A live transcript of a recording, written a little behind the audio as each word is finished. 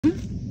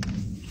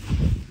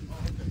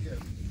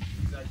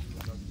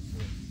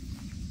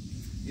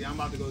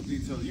about to go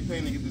detail. You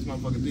paying to get this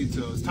motherfucking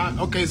detail. It's time.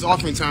 Okay, it's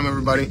offering time,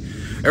 everybody.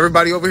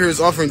 Everybody over here is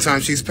offering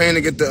time. She's paying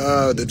to get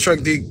the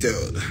truck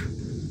detailed.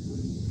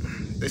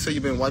 They say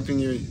you've been wiping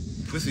your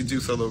pussy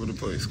juice all over the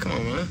place. Come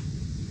on, man.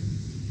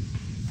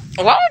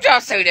 Why would y'all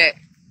say that?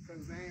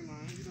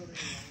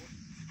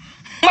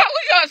 Why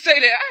would y'all say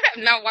that? I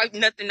have not wiped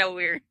nothing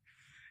nowhere.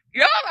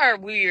 Y'all are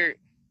weird.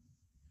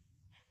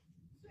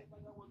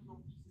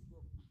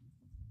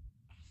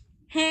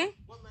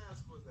 What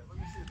mask was that? Let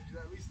me see. Did you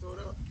at least throw it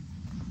up?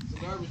 The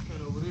garbage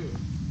can over there.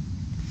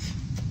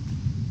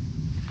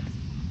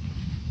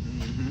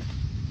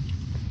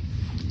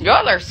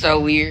 Y'all are so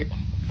weird.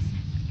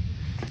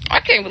 I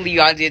can't believe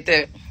y'all did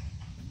that.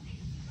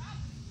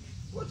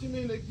 What you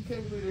mean that you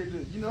can't believe they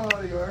did? You know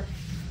how they are.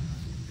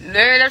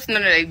 That's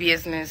none of their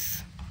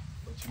business.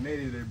 But you made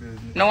it their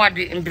business. No, I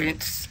didn't,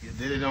 Vince. You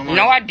did it on my.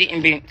 No, I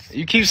didn't, Vince.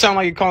 You keep sounding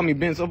like you call me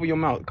Vince. Open your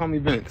mouth. Call me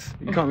Vince.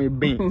 You call me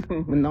Vince.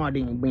 But no, I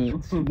didn't.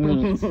 Vince.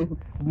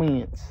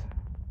 Vince.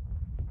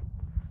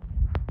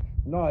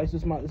 No, it's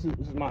just this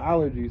is my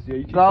allergies. Yeah,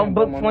 you keep Go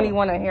book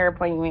 21 a hair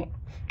appointment.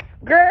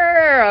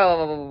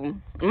 Girl,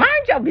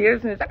 mind your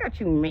business. I got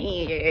you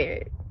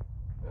mad.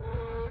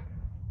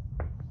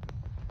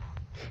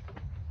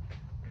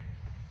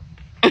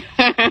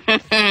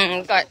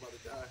 It's like,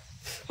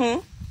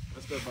 I'm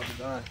still about to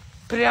die.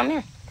 put it on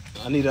there.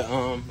 I need a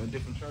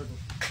different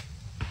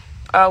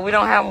charger. We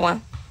don't have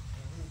one.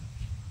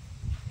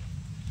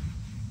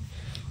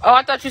 Oh,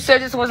 I thought you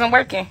said this wasn't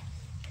working.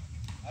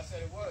 I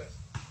said it was.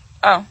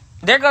 Oh,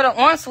 there go the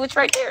on switch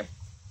right there.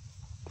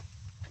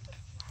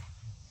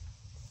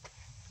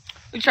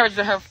 We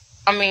charging her.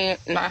 I mean,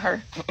 not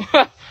her.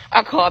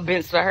 I call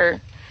Vince for her.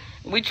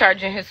 We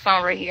charging his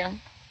phone right here.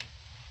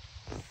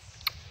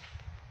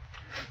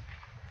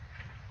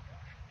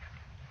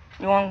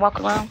 You want to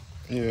walk around?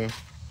 Yeah.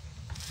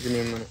 Give me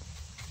a minute.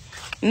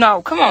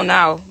 No, come on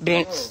now,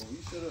 Vince. Oh, you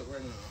shut up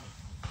right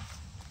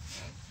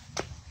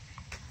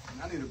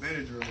now. I need a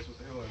Benadryl. That's what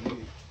the hell I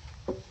need.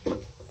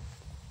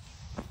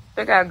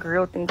 They got a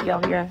grill thingy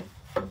out here.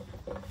 I'm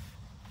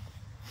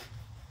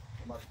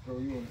about to throw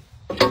you in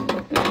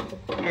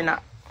it. You're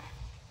not.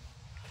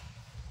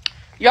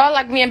 Y'all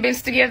like me and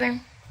Vince together?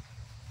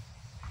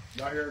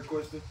 Y'all hear a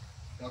question?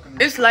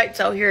 It's lights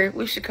out here.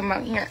 We should come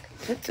out here.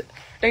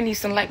 They need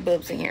some light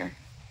bulbs in here.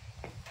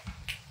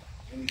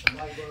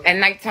 At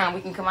nighttime,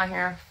 we can come out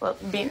here and fuck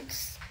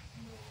Vince.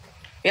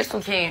 Yes,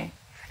 we can.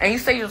 And you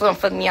said you was going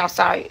to fuck me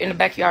outside in the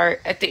backyard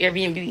at the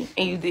Airbnb,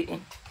 and you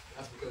didn't.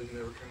 That's because you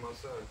never came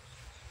outside.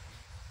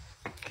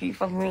 Can you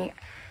fuck me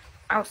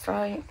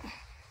outside?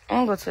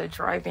 I'm going to go to the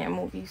drive-in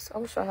movies. I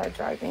wish I had a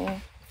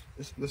drive-in.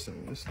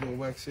 Listen, this little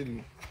wax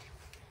city.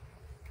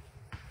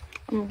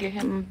 I'm going to get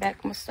him a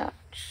back massage.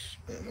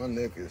 Man, my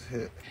neck is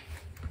hit.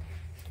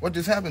 What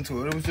just happened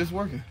to it? It was just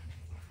working.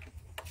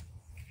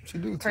 What you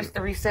do to Press it?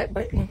 the reset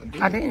button.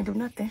 I didn't do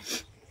nothing.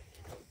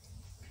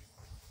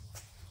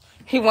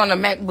 He want a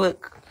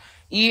MacBook.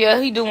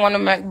 Yeah, he do want a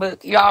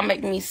MacBook. Y'all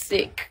make me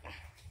sick.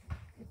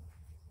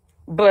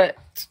 But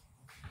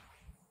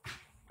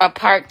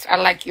apart, I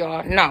like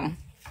y'all. No.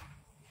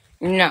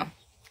 No.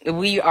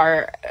 We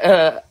are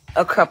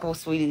a couple,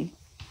 sweetie.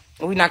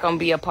 We're not going to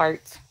be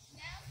apart.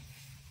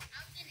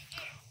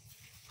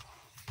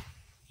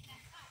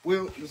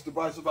 Will, Mr.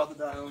 Bryce about to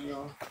die on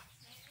y'all.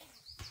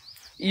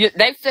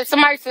 They said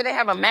somebody said they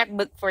have a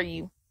MacBook for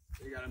you.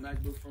 They got a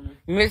MacBook for me?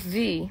 Miss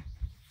Z.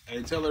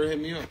 Hey, tell her to hit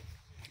me up.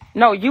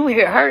 No, you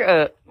hit her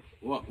up.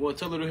 Well,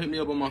 tell her to hit me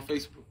up on my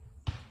Facebook.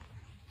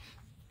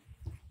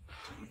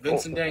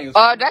 Vincent Daniels.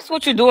 That's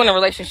what you do in a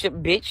relationship,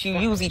 bitch. You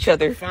use each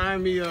other.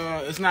 Find me,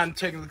 it's not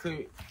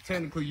technically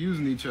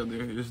using each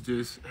other. It's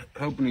just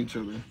helping each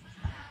other.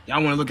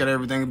 Y'all want to look at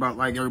everything about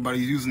like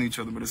everybody's using each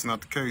other, but it's not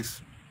the case.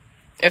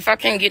 If I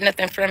can't get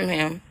nothing from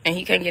him and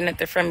he can't get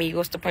nothing from me,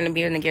 what's the point of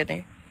being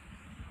together?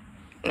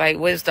 Like,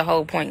 what's the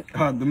whole point? The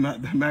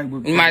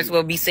MacBook. You might as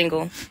well be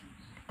single.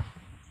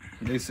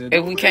 They said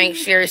if we can't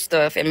share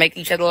stuff and make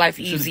each other life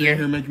easier,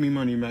 here make me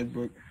money,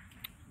 MacBook.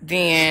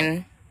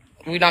 Then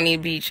we don't need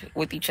to be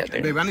with each other.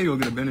 Hey, babe, I need to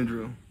go get a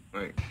Benadryl.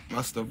 Like,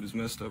 my stuff is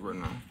messed up right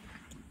now.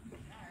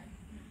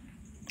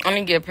 I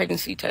need to get a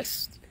pregnancy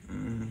test.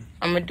 I'm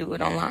gonna do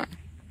it online.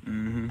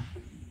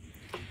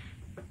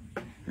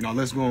 Now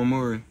let's go on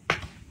Maury.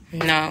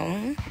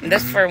 No,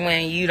 that's for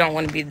when you don't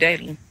want to be a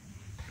daddy.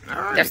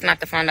 Right. That's not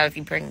to find out if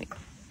you're pregnant.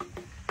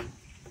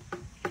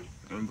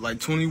 I'm like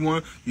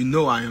 21. You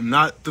know I am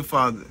not the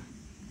father.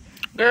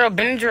 Girl,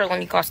 Benadryl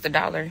only costs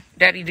 $1.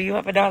 Daddy, do you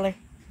have $1?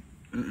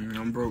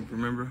 I'm broke,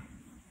 remember?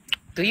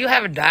 Do you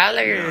have $1?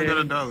 Yeah, I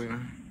got $1.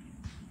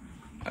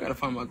 I gotta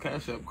find my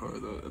Cash App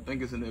card, though. I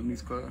think it's in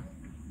Ebony's car.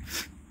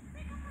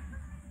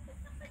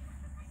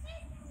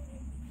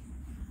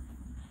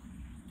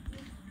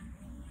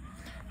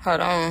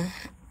 Hold on.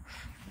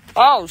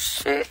 Oh,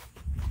 shit.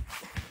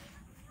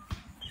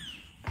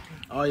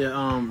 Oh, yeah,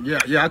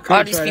 I could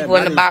all these people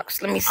in the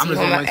box. Let me see. I'm just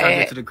gonna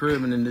get to the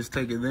crib and then just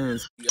take it then.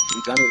 I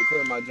need to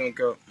clear my junk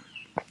out.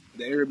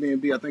 The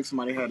Airbnb, I think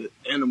somebody had an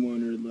animal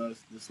in there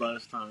this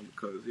last time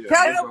because, yeah.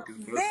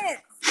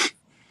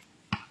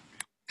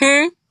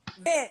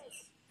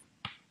 Vince.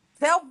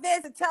 Tell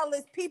Vince to tell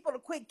his people to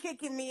quit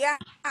kicking me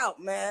out,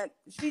 man.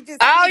 She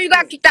just Oh, kicked you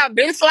got me. kicked out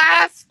Ben's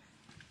live?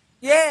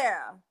 Yeah.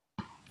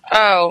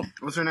 Oh,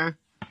 What's her name?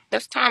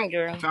 that's Tom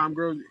girl. Tom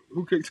Girl.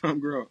 Who kicked Tom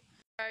Girl?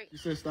 You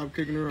said stop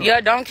kicking her out.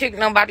 Yeah, don't kick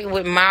nobody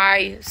with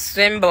my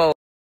symbol.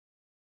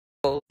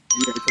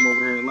 You gotta come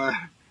over here and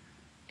laugh.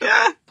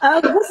 Yeah.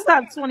 What's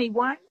up,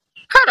 21?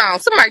 Hold on,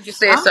 somebody just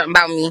said Huh? something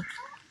about me.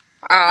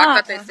 Oh, I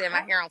thought they Uh-uh. said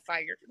my hair on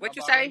fire. What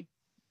you say?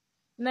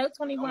 No,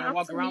 21. I'm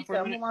Walk around for a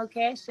Tamika. I'm the minute. one who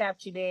cash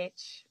out you,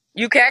 bitch.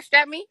 You cashed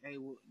at me? Hey,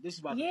 well, this is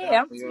about to Yeah, die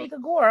I'm for y'all.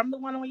 Tamika Gore. I'm the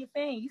one on your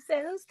thing. You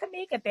said, who's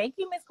Tamika? Thank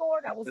you, Miss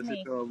Gore. That was That's it,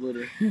 me. y'all with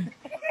her.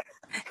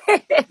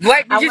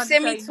 Wait, I did you wanted to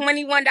send tell me you.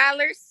 $21?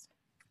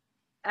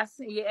 I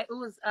said, yeah, it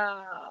was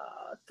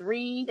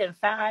 3 and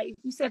 5.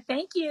 You said,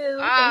 thank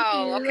you. Thank Oh,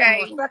 you. I'm going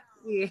okay. to fuck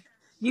you.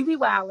 You be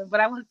wildin', but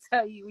I want to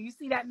tell you, when you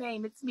see that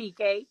name, it's me,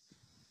 okay?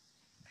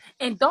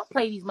 And don't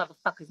play these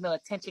motherfuckers no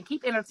attention.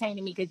 Keep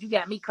entertaining me because you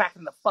got me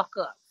cracking the fuck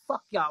up.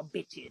 Fuck y'all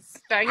bitches.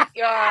 Thank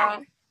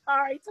y'all. All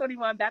right,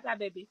 21. Bye,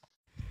 baby.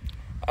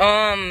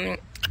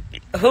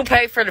 Who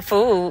paid for the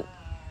food?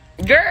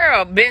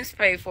 Girl, Ben's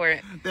paid for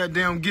it. That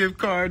damn gift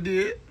card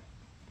did.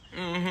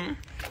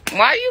 Mm-hmm.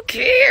 Why you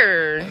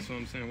care? That's what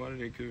I'm saying. Why did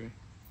they care?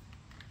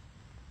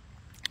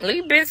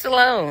 Leave Ben's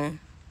alone.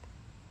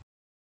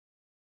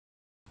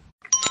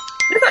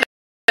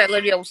 That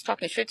lady that was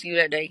talking shit to you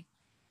that day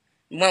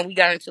when we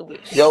got into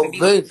it. She used to Yo,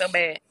 be with you so Vince,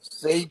 bad.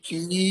 say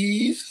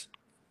cheese.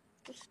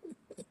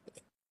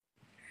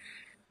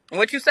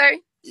 What you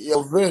say?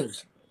 Yo,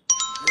 Vince,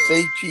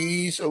 say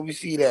cheese so we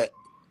see that.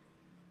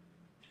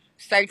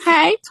 Say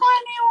Hey,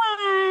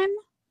 21.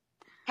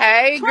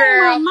 hey,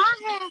 girl.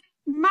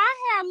 21, my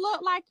hair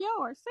look like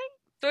yours. See?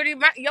 Sweetie,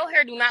 your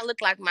hair do not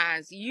look like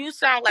mine. You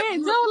sound like It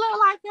you do look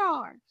like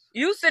yours.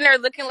 You sitting there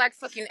looking like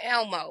fucking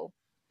Elmo.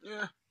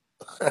 Yeah.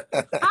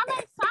 I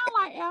may sound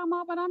like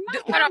Elmo, but I'm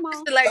not Hold on,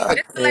 this Elmo. the lady. I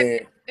This the lady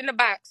can't. that was in the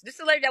box. This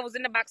the lady that was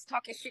in the box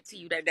talking shit to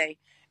you that day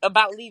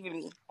about leaving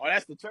me. Oh,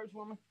 that's the church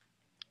woman?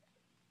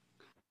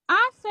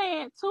 I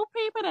said two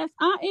people that's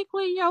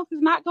unequally yoked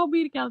is not gonna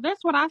be together.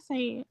 That's what I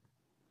said.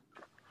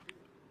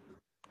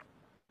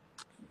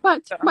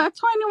 But So, but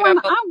yeah, 21,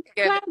 but I'm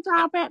together. glad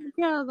y'all back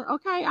together.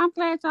 Okay, I'm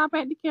glad y'all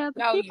back together.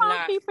 No, Keep you on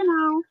not. keeping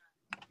on.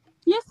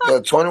 Yes, sir.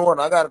 Yo, 21,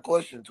 I got a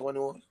question,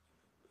 21.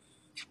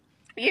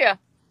 Yeah.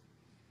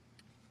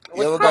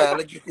 You What you ever want? got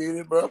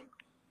electrocuted, bro?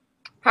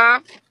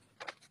 Huh?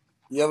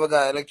 You ever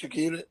got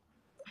electrocuted?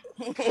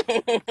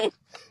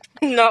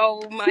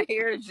 No, my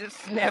hair is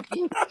just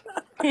snappy.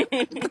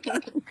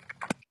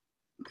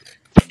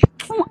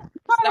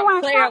 Stop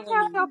 21, stop playing with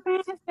telling me. your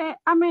fans that.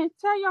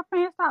 Tell your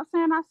fans stop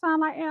saying I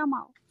sound like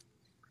Elmo.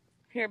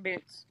 Here,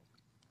 bitch.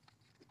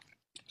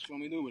 What you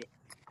want me to do with it?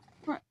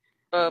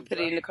 Put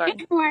it in the car.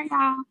 Anyway,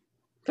 y'all.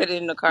 Put it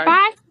in the car.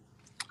 Bye.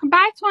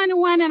 Bye,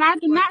 21, and I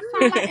do not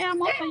sound like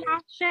Elmo, so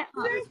y'all shut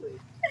up.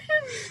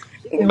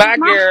 Bye, My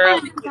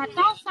girl. fans, I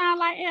don't sound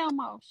like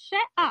Elmo. Shut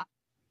up.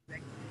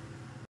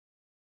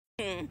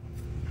 Hmm.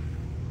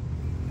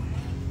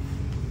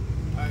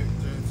 Alright,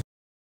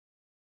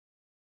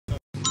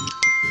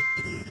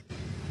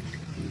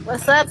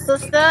 What's up,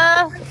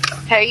 sister?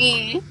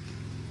 Hey,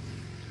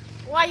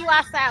 Why you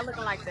outside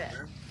looking like that?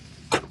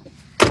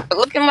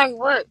 looking like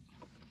what?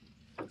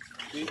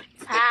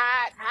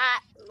 Tired,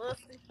 hot,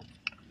 lusty.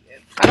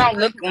 I don't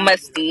look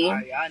musty.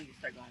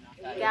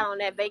 You got on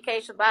that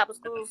vacation Bible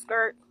school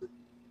skirt.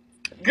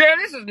 Girl,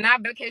 this is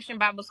not vacation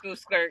Bible school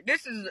skirt.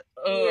 This is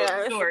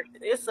Yeah, short.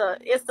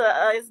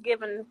 it's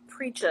giving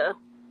preacher,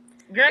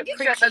 Girl, the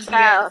get your preacher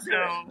ugly ass child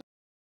skirt. down.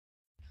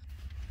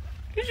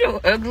 Get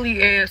your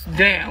ugly ass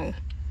down.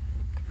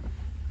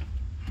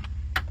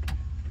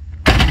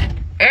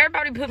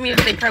 Everybody put me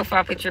as their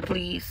profile picture,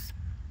 please.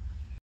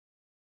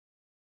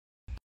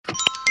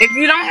 If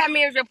you don't have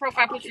me as your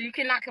profile picture, you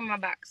cannot come in my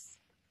box.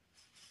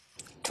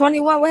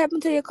 21, what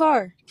happened to your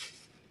car?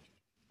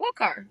 What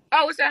car?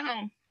 Oh, it's at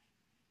home.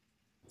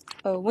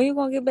 Oh, when you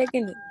gonna get back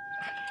in it?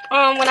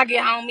 When I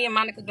get home, me and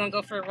Monica gonna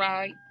go for a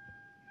ride.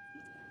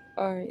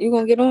 Alright, you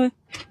gonna get on?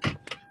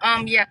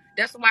 Yeah,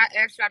 that's why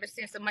I asked y'all to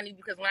send some money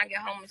because when I get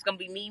home, it's gonna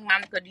be me,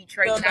 Monica,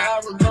 Detroit,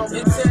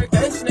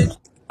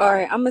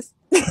 Alright,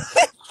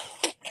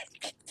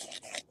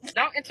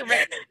 Don't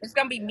interrupt. It's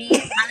gonna be me,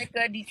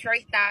 Monica,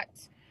 Detroit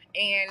Dots,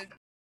 and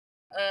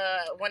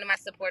one of my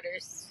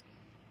supporters.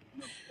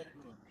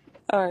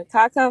 alright,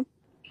 can I come?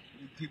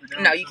 keep it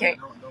down. No, you can't.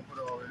 Don't put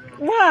it all the way down.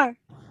 Why?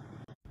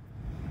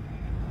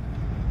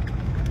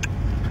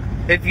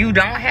 If you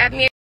don't have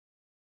me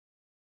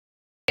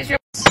as your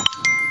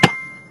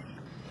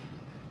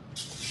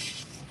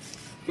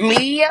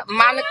me,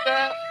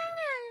 Monica,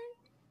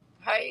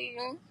 hey,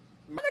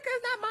 Monica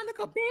is not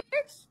Monica,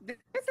 bitch.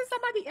 This is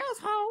somebody else,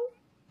 hoe.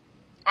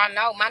 I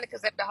know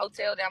Monica's at the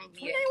hotel that I'm gonna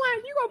be at.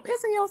 21, you gonna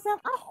piss on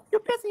yourself. I hope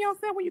you're pissing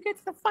yourself when you get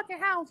to the fucking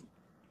house.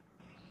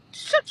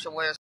 Shut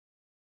your ass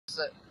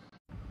up.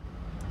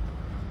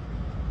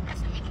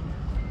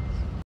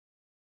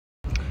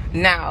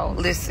 Now,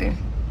 listen.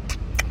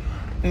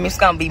 It's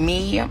gonna be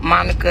me,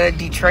 Monica,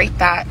 Detroit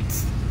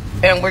Thoughts,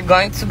 and we're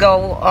going to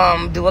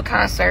go do a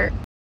concert.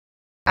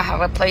 I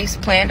have a place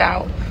planned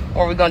out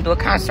where we're going to do a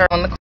concert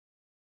on the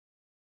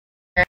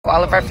corner.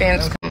 All of our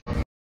fans come.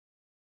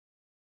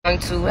 We're going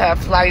to have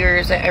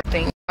flyers and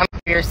everything.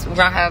 We're going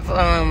to have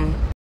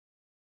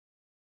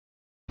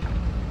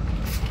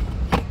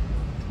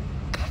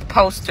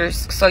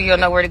posters so you'll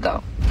know where to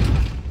go.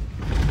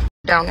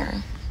 Down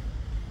there.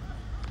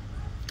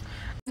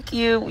 Thank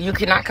you. You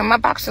cannot come my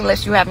box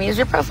unless you have me as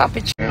your profile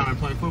picture. Yeah, I'm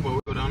playing football.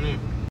 We'll go down there.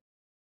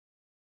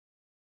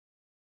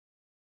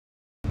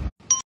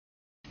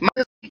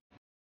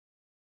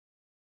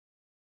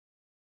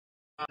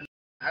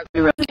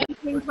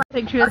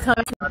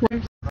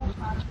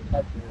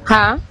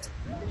 Huh?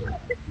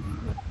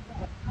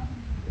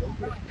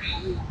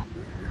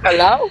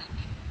 Hello?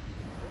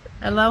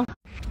 Hello?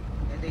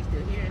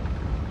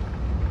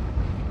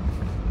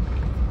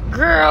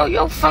 Girl,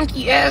 your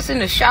funky ass in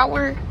the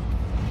shower.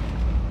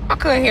 I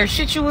couldn't hear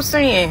shit you was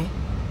saying.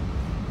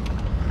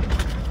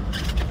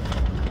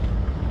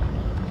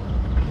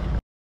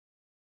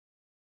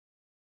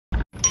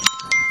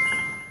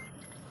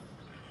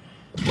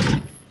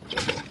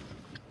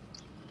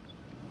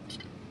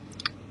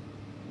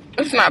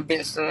 It's not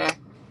Benson.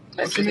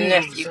 That's his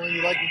nephew.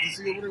 You like what you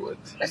see over there? What?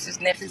 That's his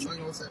nephew.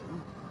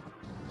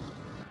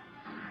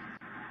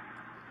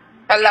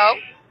 Hello?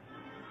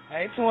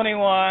 Hey,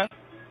 21.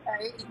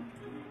 Hey.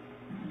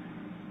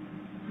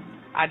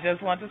 I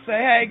just want to say,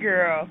 hey,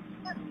 girl.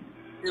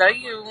 Love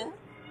you.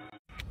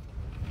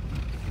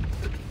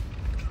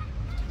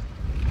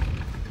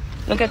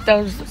 Look at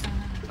those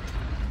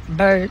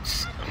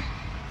birds.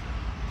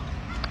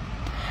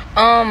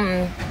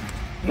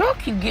 Y'all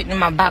keep getting in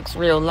my box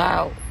real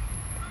loud.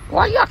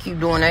 Why y'all keep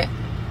doing that?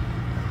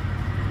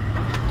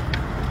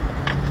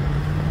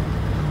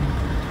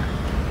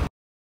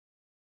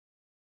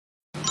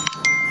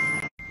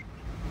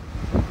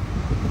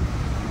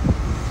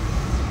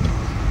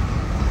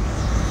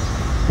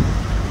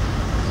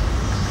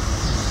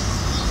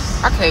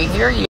 I can't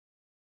hear you.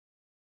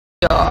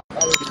 Y'all.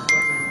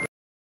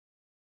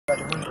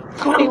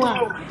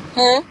 21.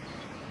 Huh?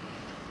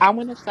 I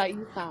want to show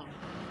you something.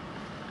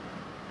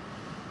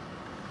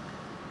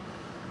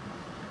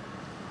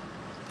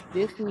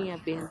 This me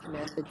and Ben's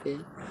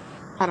messages.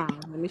 Hold on,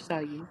 let me show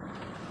you.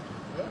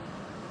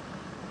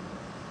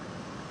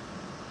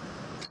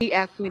 He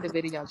asked me to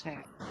video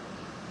chat.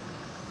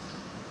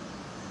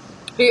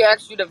 He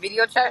asked you to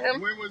video chat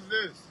him? When was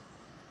this?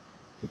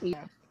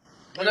 Yeah.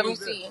 Let me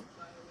see.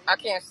 I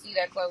can't see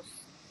that close.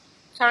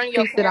 Turn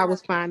your He said I camera.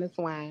 was fine as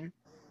wine.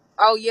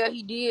 Oh, yeah,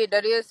 he did.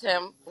 That is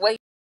him. Wait.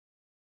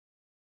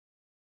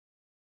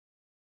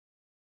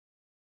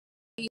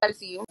 He got to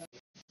see you.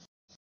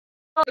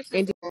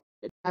 And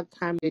didn't have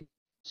time to.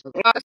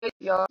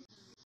 Y'all.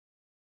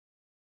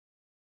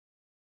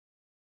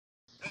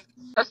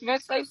 That's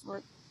Vince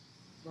Facebook.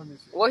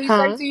 What he say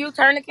Huh? to you?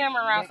 Turn the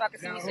camera around so I can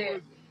see what he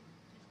said.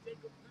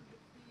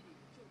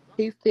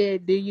 He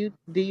said, do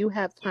you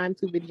have time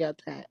to video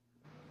chat?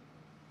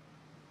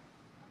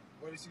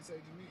 What did she say to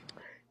me?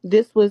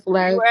 This was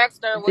You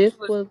asked her what this you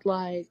was. was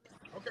like,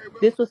 Okay, well,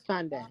 this was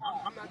Sunday.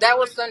 That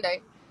was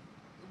Sunday.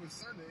 It was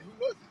Sunday. Who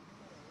was it?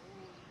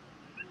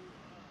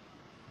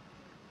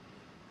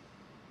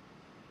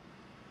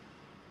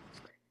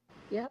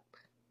 Yep.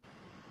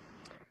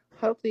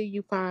 Hopefully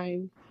you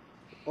find,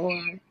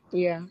 or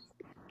yeah,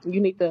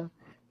 you need to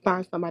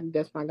find somebody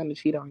that's not going to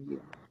cheat on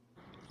you.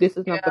 This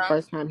is not the Yeah.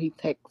 first time he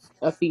texts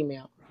a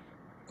female.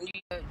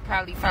 You could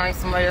probably find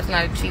somebody that's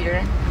not a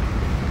cheater.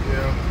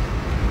 Yeah.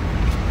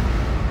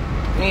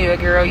 Yeah,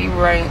 girl, you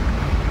right.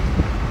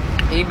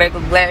 You better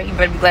be glad. You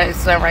better be glad his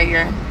son right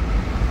here.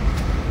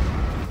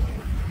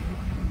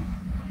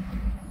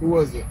 Who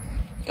was it?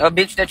 A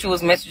bitch that you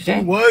was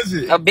messaging. Who was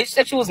it? A bitch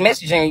that you was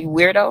messaging. You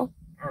weirdo.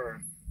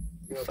 Alright.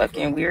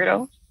 Fucking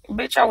weirdo.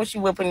 Bitch, I wish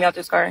you would put me out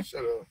this car.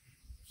 Shut up.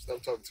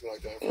 Stop talking to me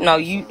like that. No,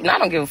 you. I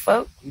don't give a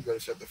fuck. You better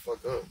shut the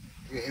fuck up.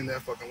 You're in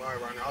that fucking lie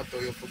right now. I'll throw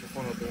your fucking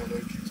phone out the window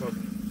and keep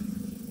talking.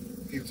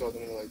 Keep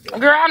talking to me like that.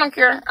 Girl, I don't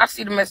care. I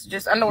see the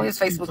messages. I know what his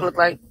Facebook look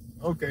like.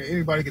 Okay,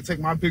 anybody can take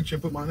my picture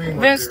and put my name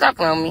on Vince, stop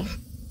on me.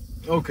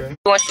 Okay.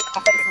 Doing shit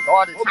on Facebook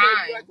all the Okay, time.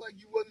 you act like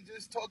you wasn't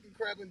just talking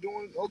crap and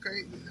doing.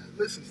 Okay,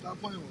 listen, stop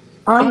playing with me.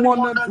 I'm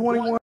one of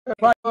 21.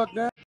 Right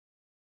now.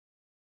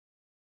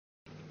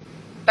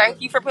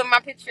 Thank you for putting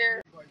my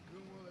picture. Like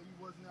good well that you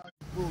wasn't out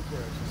here bull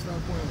crap. So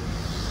stop playing with me.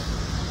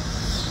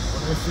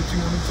 All that shit you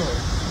want to talk.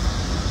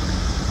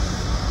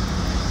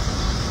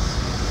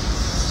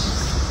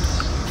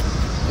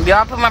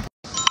 Y'all put my.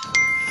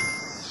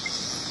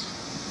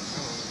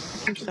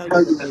 I can show you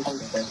the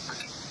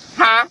Facebook.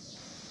 Huh?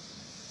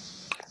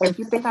 If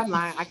you think I'm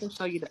lying, I can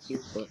show you the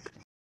Facebook.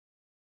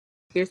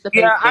 Here's the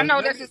Yeah, I Facebook.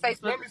 know this is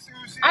Facebook. Let me see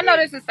who she I know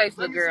is. this is Let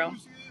Facebook, me see girl. who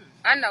she is.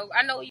 I know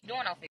what you doing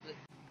on Facebook.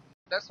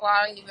 That's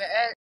why I didn't even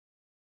ask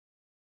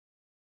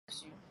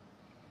you.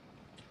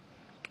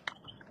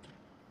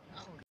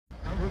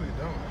 I really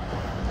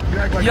don't. You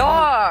act like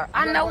Y'all,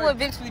 I you know act what like,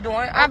 Vince be doing.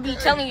 I be okay,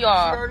 telling She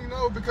y'all. already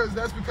know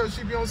because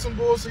she be on some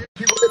bullshit.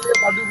 People hit me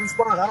up, I do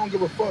respond. I don't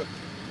give a fuck.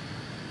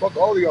 Fuck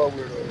all of y'all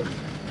weirdos.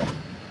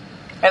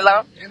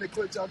 Hello? And the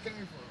clip y'all came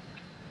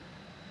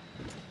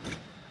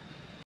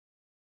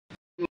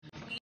from.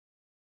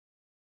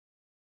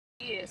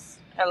 Yes.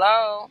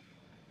 Hello?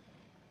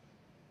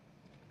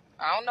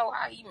 I don't know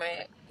how he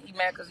mad. He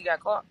mad because he got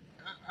caught.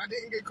 I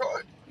didn't get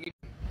caught. You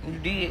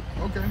did.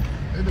 Okay.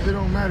 It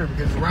don't matter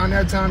because around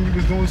that time you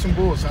was doing some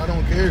bullshit. So I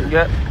don't care.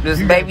 Yep.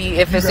 This baby,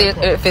 if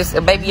it's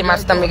a baby in my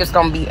stomach, it's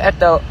gonna be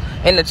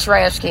in the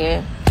trash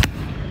can.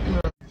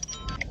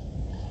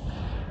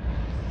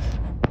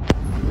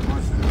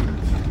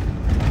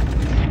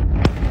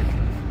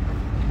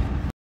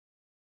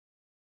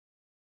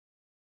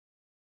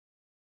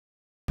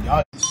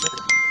 Y'all shit.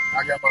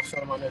 I got my son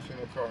and my nephew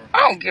in the car. I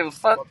don't give a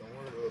fuck.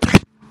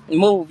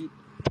 Move.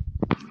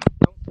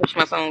 Don't touch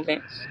my phone,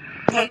 Vince.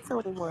 Hey,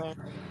 21.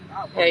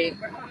 Hey,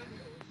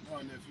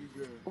 My nephew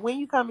good. When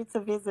you coming to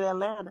visit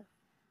Atlanta?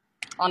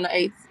 on the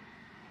 8th.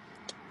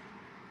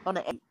 On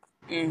the 8th.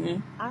 Mm-hmm.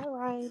 All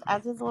right. I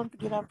just wanted to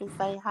get up and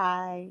say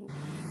hi.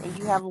 And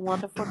you have a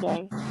wonderful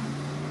day.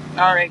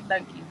 All right,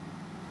 thank you.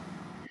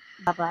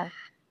 Bye-bye.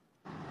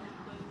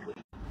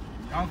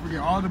 Y'all forget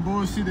all the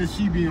bullshit that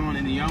she be on,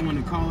 and then y'all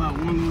want to call out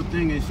one little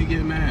thing and she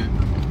get mad.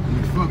 I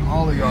mean, fuck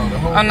all of y'all. The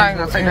whole I'm not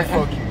gonna say that.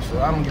 Fuck you, so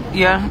I don't give a fuck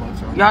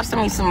about Y'all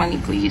send me some money,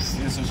 please.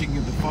 Yeah, so she can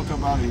get the fuck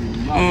up out of here.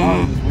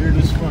 Y'all is weird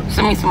as fuck.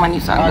 Send me some money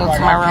so I can go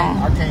to my room.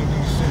 I can't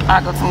do shit.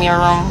 I'll go to my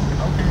room.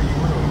 Okay, you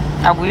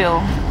will. I will.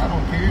 I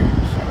don't care.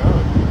 Shut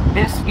up.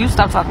 Bitch, you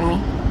stop talking to me.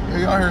 Yeah,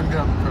 y'all heard him get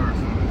out the car.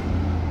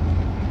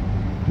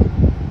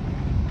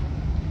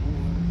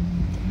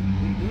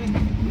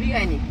 We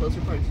got any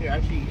closer parts here?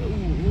 Actually,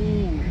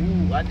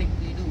 ooh, I think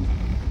we do.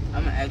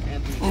 I'm gonna ask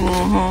Anthony.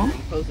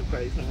 Closer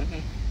parts,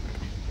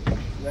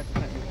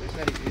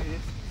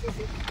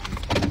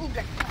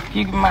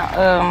 You get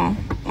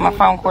my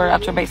phone cord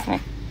out your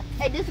basement.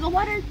 Hey, this go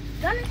water,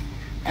 Gunner?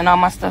 And all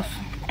my stuff.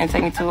 And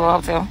take me to a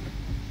hotel.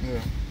 Yeah.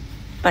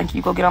 Thank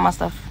you. Go get all my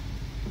stuff.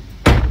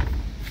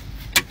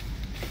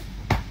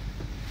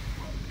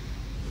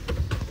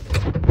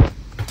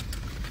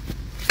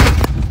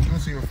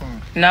 See your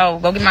phone. No,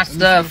 go get my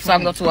stuff so I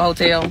can go to a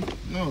hotel.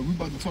 No, we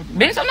about to talk about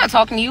Vince, I'm not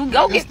talking to you.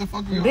 Go get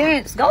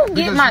Vince, go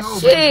get my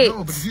shit.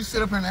 No, but you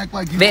sit up here and act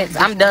like you Vince,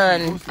 I'm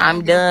done.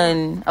 I'm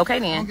done. Okay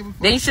then.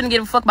 Then you shouldn't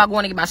give a fuck about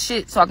going to get my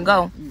shit so I can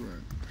go.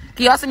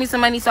 Can y'all send me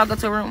some money so I can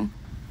go to a room?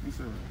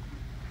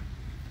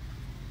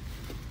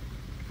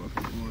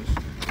 Fucking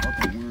bullshit.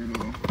 Fucking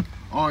weirdo.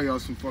 All y'all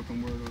some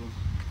fucking weirdos.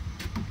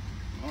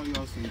 All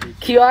y'all some bitches.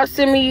 Can y'all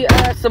send me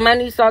some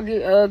money so I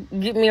can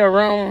get me a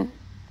room?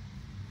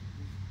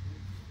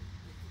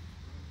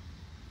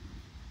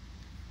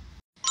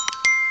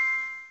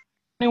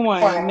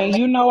 Now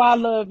you know I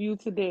love you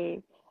to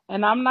death,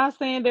 and I'm not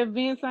saying that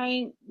Vince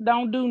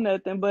don't do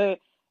nothing, but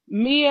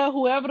Mia,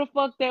 whoever the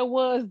fuck that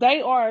was,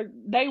 they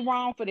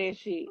wrong for that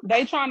shit.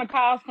 They trying to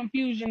cause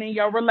confusion in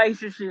your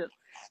relationship.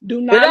 Do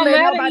It not don't let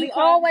matter. nobody You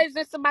come. always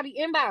in somebody's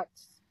inbox.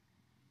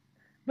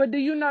 But do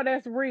you know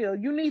that's real?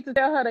 You need to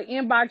tell her to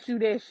inbox you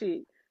that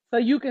shit so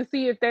you can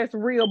see if that's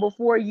real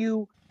before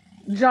you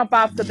jump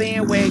off the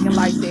bandwagon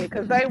like that.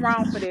 Cause they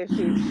wrong for that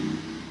shit.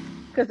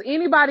 Cause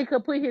anybody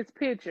could put his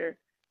picture.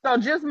 So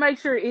just make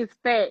sure it's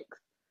facts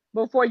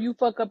before you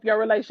fuck up your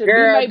relationship. You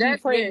Girl, may be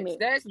that's Vince. pregnant.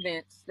 That's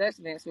Vince. That's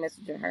Vince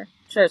messaging her.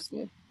 Trust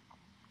me.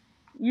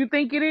 You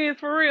think it is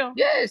for real?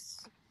 Yes.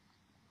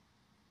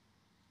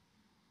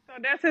 So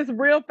that's his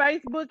real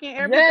Facebook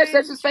and Yes,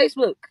 that's everything? his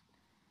Facebook.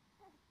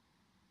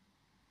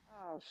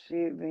 Oh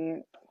shit,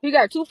 man. He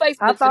got 2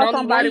 I Facebooks and thought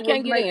only one somebody he was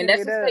can't get in. making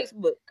That's it his up.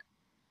 Facebook.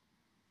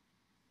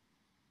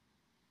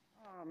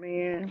 Oh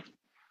man.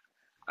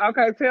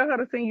 Okay, tell her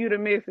to send you the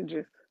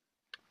messages.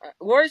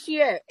 Where's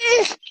she at?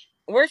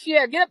 Where's she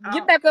at? Get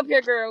back up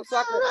here, girl.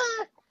 So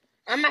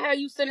I'm gonna have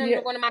you send them Yeah.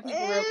 to one of my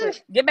people real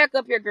quick. Get back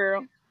up here,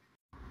 girl.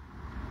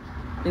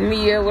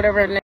 Mia,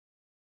 whatever her name,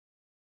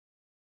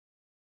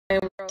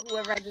 girl,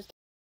 whoever I just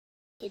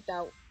kicked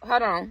out.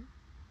 Hold on.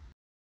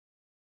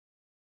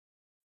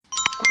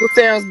 Uncle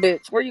Sam's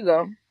bitch. Where you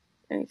go?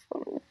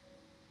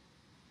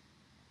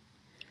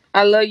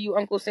 I love you,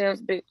 Uncle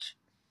Sam's bitch.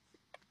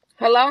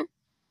 Hello?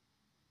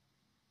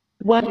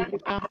 What?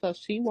 So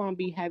she won't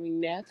be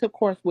having that, of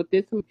course, with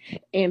this,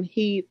 and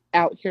he's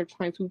out here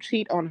trying to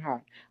cheat on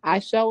her. I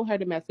showed her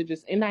the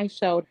messages, and I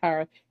showed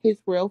her his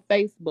real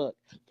Facebook.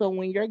 So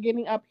when you're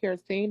getting up here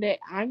saying that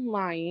I'm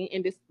lying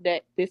and this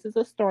is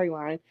a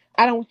storyline,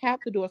 I don't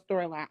have to do a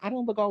storyline. I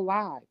don't go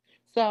live.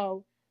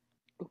 So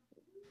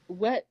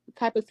what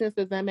type of sense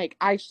does that make?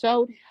 I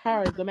showed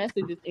her the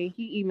messages, and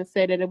he even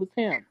said that it was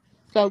him.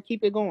 So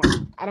keep it going.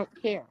 I don't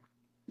care.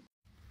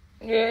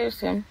 Yeah, it's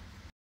him.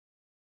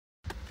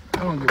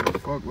 I don't give a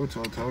fuck what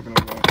y'all talking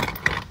about.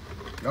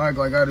 Y'all act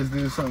like I just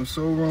did something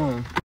so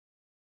wrong.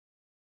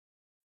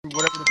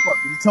 Whatever the fuck.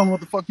 Did you tell me what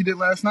the fuck you did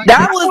last night?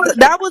 That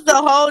was the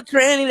whole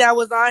tranny that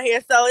was on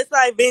here. So it's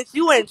like, Vince,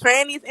 you in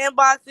trannies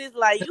inboxes,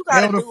 like you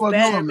gotta Hell the do fuck no,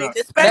 better, I'm bitch. not.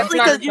 That's Especially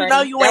not a because you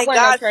know tranny. you That ain't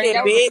wasn't no got tranny. shit,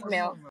 That was a bitch.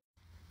 female.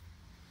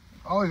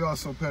 All y'all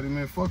so petty,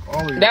 man. Fuck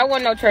all of y'all. That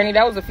wasn't no tranny.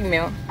 That was a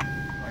female.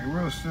 Like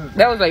real shit.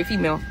 That was a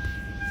female.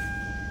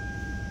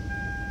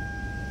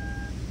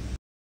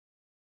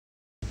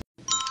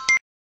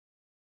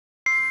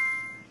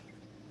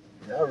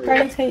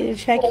 Trying to tell you to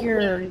check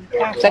your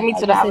cash Take app. me I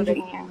to the just sent you Holiday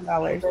Inn.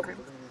 $21.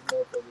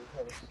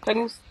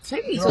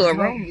 Take me to a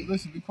room.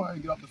 Listen, be quiet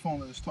and get off the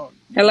phone. Let's talk.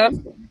 Hello?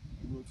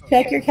 Real talk.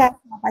 Check your cash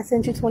app. I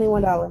sent you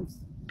 $21.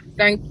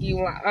 Thank you.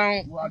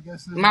 Well, I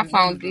guess this is My the end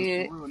phone of it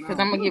did, for real because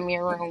now. I'm going to give me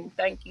a room.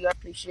 Thank you. I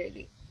appreciate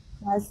it.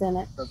 I sent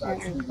it. Because Right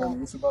in actually, the chat.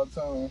 it's about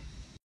time.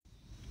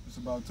 It's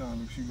about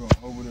time if she go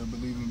over there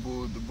believing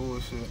the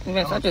bullshit.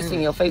 Yes, I just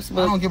seen your I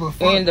Facebook don't give a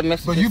fuck. and the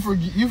messages. But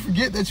you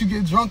forget that you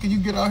get drunk and you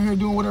get out here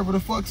doing whatever the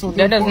fuck. So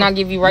that does not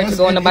give you right to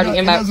go in nobody's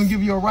inbox. It doesn't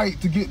give you a right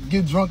to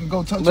get drunk and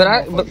go touch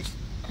motherfuckers.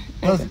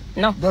 Does it?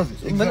 No. Does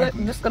it? Exactly.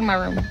 But let's go to my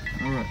room.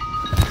 All right.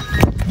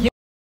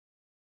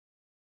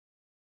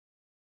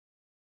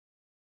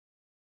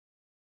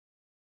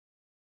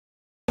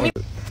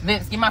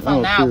 Vince, give my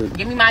phone now.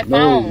 Give me my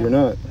phone. No, you're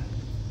not.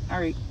 All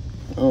right.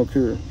 I don't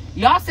care.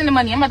 Y'all send the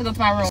money. I'm about to go to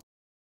my room.